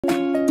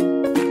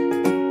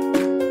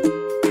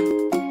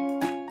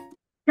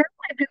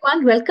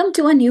everyone, welcome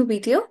to a new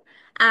video.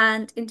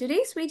 And in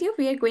today's video,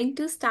 we are going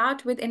to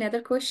start with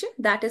another question,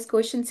 that is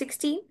question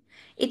 16.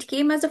 It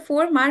came as a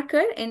 4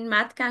 marker in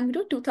Math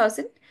Kangaroo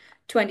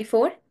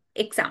 2024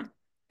 exam.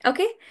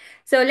 Okay,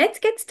 so let's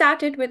get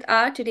started with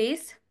our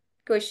today's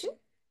question.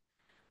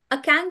 A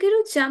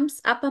kangaroo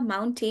jumps up a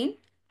mountain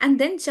and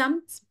then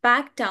jumps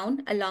back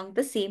down along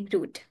the same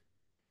route.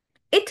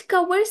 It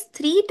covers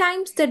 3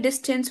 times the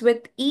distance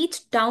with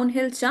each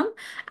downhill jump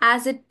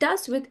as it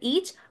does with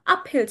each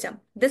uphill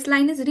jump. This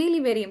line is really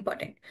very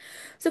important.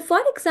 So, for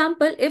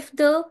example, if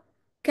the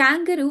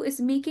kangaroo is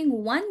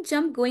making one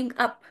jump going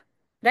up,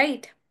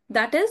 right?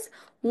 That is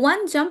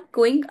one jump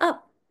going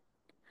up.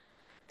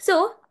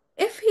 So,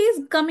 if he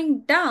is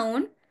coming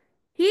down,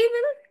 he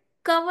will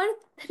cover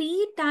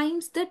 3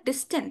 times the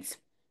distance.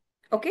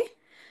 Okay?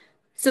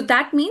 So,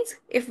 that means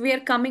if we are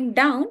coming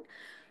down,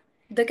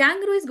 the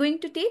kangaroo is going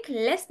to take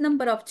less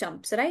number of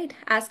jumps, right?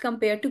 As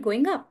compared to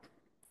going up.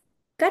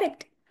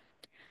 Correct.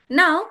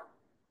 Now,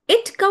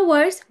 it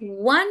covers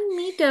 1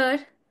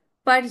 meter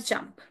per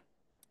jump.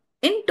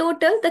 In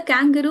total, the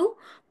kangaroo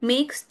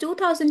makes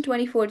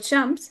 2024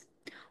 jumps.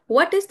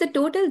 What is the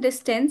total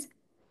distance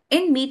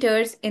in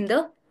meters in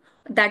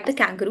that the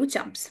kangaroo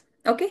jumps?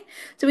 Okay,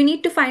 so we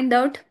need to find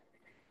out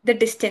the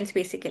distance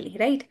basically,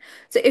 right?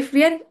 So if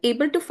we are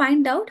able to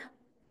find out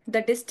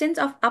the distance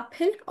of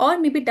uphill or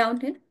maybe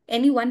downhill,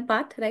 any one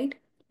path, right?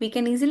 We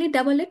can easily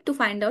double it to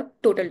find out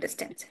total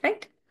distance,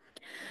 right?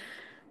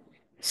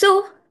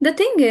 So the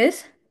thing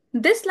is,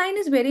 this line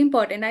is very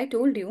important. I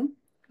told you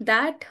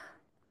that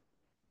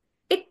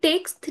it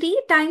takes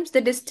 3 times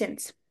the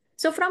distance.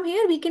 So from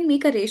here we can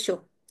make a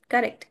ratio,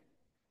 correct?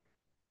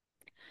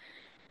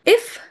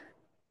 If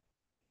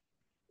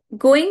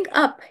going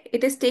up,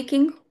 it is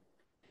taking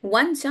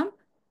one jump,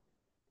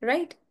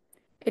 right?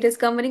 It is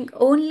covering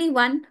only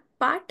one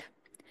part.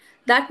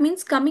 That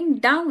means coming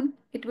down,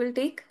 it will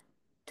take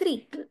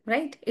 3,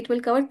 right? It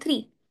will cover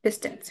 3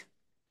 distance.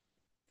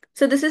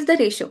 So this is the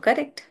ratio,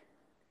 correct?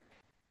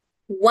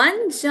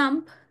 One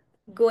jump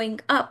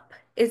going up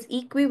is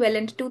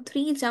equivalent to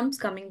 3 jumps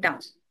coming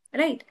down,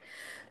 right?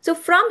 So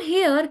from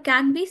here,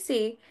 can we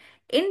say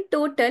in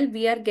total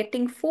we are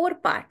getting 4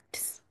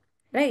 parts,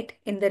 right?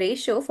 In the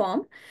ratio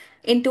form,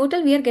 in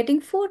total we are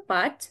getting 4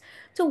 parts.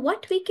 So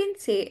what we can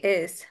say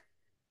is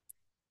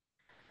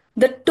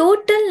the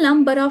total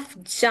number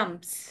of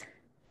jumps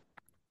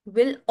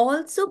will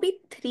also be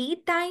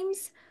 3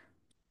 times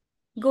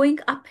going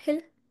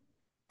uphill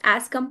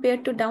as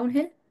compared to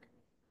downhill,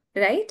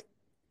 right?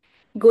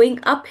 Going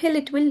uphill,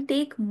 it will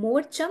take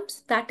more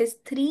jumps. That is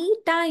 3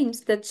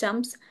 times the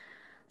jumps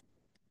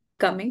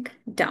coming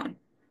down,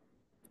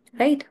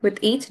 right? With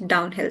each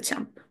downhill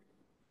jump.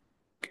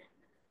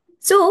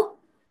 So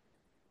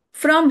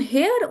from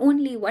here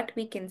only what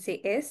we can say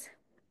is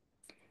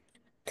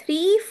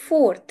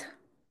 3/4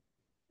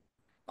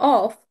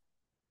 of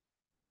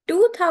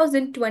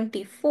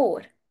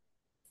 2024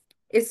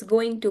 is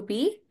going to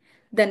be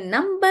the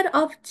number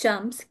of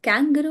jumps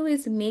kangaroo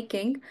is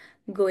making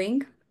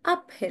going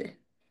uphill.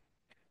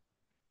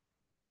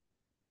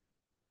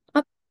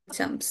 Up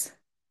jumps,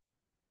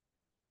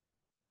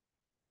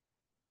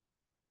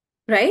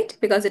 right?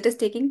 Because it is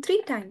taking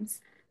 3 times.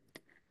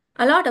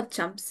 A lot of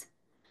jumps.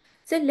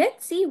 So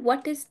let's see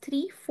what is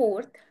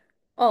 3/4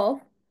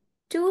 of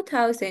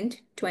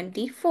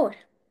 2024.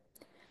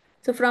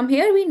 So from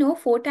here we know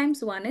 4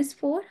 times 1 is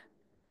 4.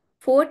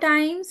 4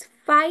 times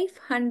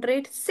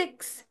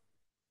 506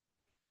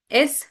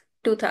 is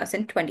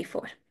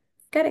 2024.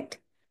 Correct.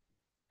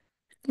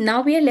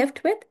 Now we are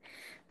left with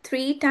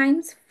 3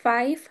 times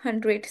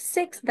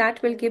 506.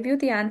 That will give you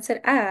the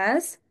answer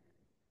as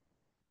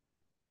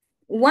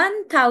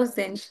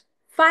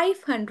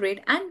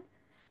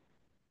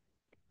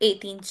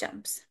 1518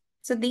 jumps.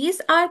 So these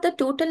are the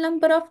total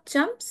number of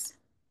jumps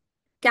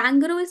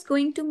kangaroo is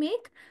going to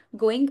make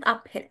going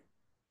uphill.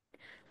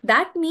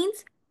 That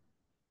means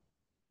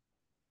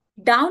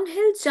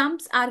downhill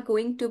jumps are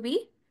going to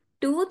be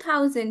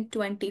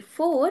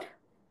 2024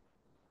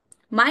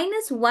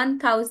 minus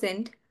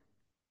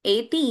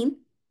 1018.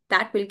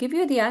 That will give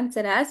you the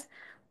answer as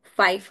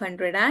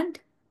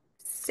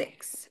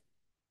 506.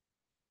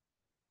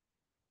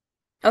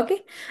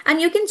 Okay,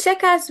 and you can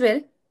check as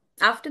well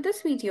after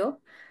this video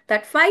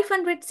that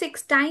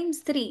 506 times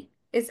 3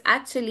 is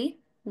actually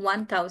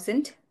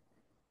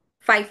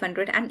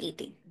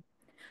 1518.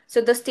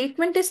 So the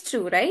statement is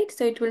true, right?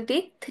 So it will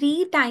take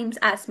 3 times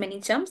as many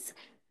jumps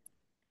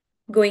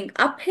going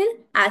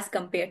uphill as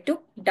compared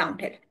to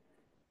downhill.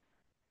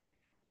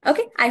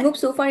 Okay, I hope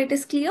so far it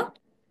is clear.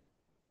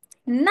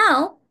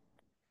 Now,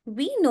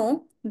 we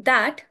know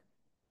that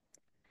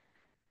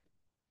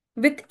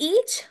with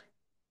each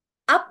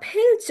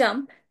uphill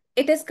jump,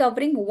 it is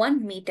covering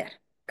 1 meter.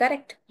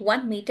 Correct?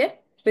 1 meter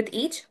with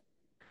each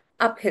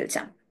uphill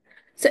jump.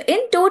 So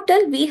in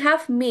total, we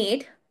have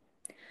made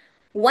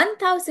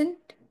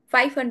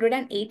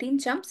 1518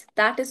 jumps.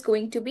 That is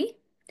going to be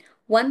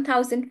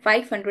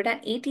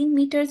 1518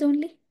 meters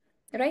only,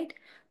 right?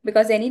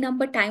 Because any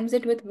number times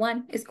it with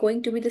 1 is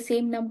going to be the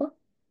same number.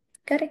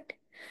 Correct?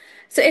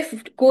 So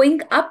if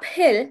going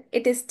uphill,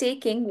 it is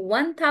taking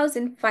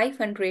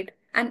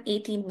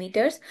 1,518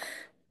 meters.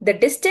 The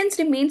distance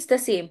remains the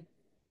same.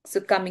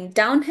 So coming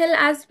downhill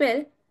as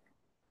well,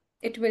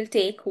 it will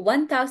take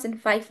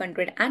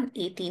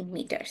 1,518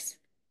 meters.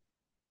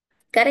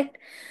 Correct?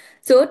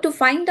 So to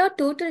find out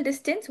total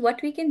distance,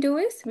 what we can do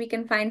is we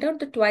can find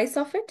out the twice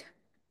of it.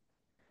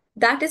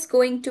 That is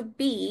going to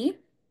be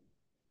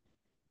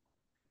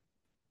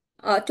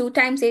 2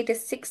 times 8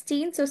 is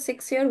 16. So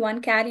 6 here,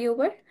 1 carry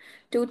over.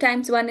 2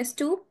 times 1 is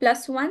 2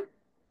 plus 1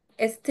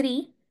 is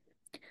 3.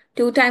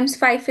 2 times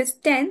 5 is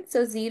 10.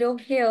 So 0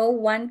 here,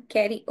 1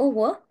 carry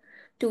over.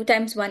 2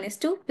 times 1 is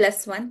 2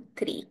 plus 1,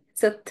 3.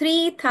 So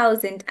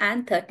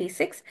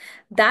 3036.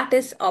 That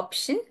is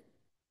option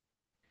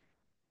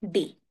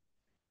D.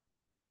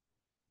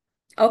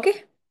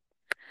 Okay.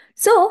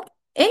 So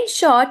in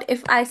short,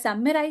 if I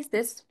summarize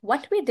this,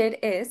 what we did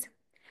is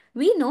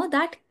we know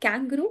that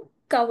kangaroo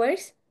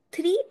covers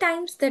 3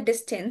 times the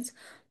distance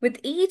with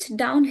each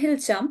downhill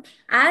jump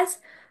as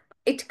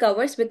it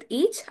covers with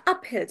each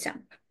uphill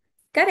jump.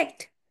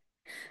 Correct.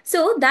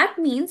 So that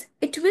means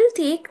it will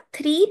take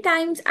 3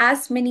 times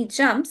as many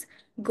jumps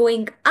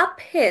going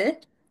uphill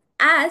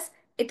as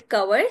it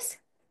covers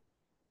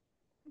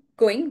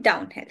going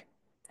downhill.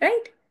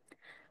 Right?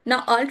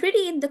 Now,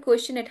 already in the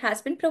question, it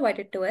has been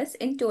provided to us.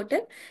 In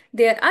total,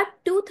 there are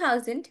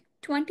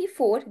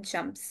 2024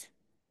 jumps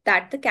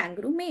that the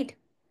kangaroo made,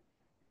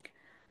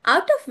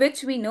 out of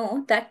which we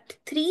know that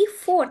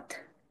 3/4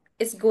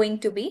 is going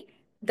to be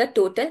the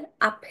total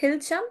uphill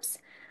jumps,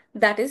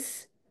 that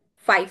is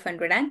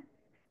 500 and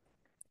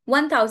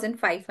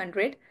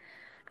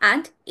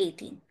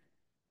 1518.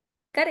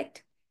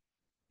 Correct.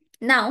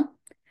 Now,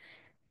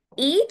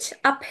 each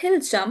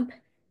uphill jump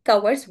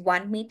covers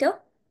 1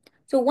 meter.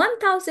 So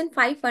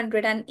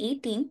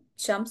 1518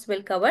 jumps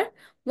will cover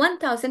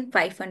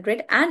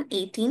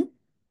 1518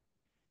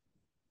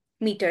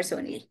 meters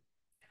only.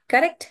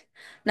 Correct.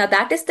 Now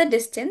that is the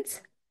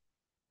distance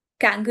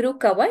kangaroo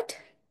covered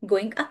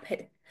going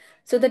uphill.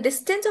 So the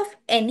distance of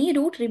any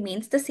route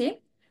remains the same.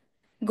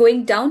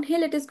 Going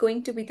downhill, it is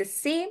going to be the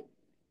same.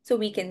 So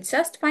we can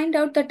just find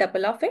out the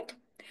double of it.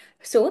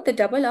 So the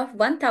double of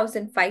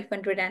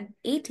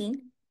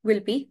 1518 will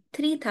be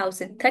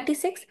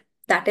 3036.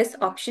 That is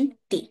option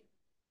D.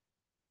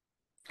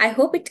 I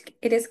hope it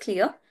is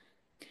clear.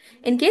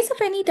 In case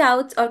of any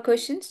doubts or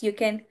questions, you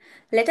can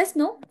let us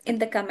know in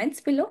the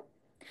comments below.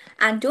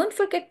 And don't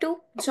forget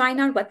to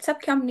join our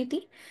WhatsApp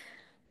community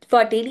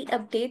for daily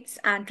updates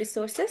and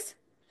resources.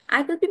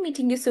 I will be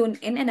meeting you soon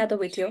in another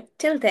video.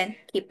 Till then,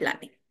 keep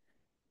learning.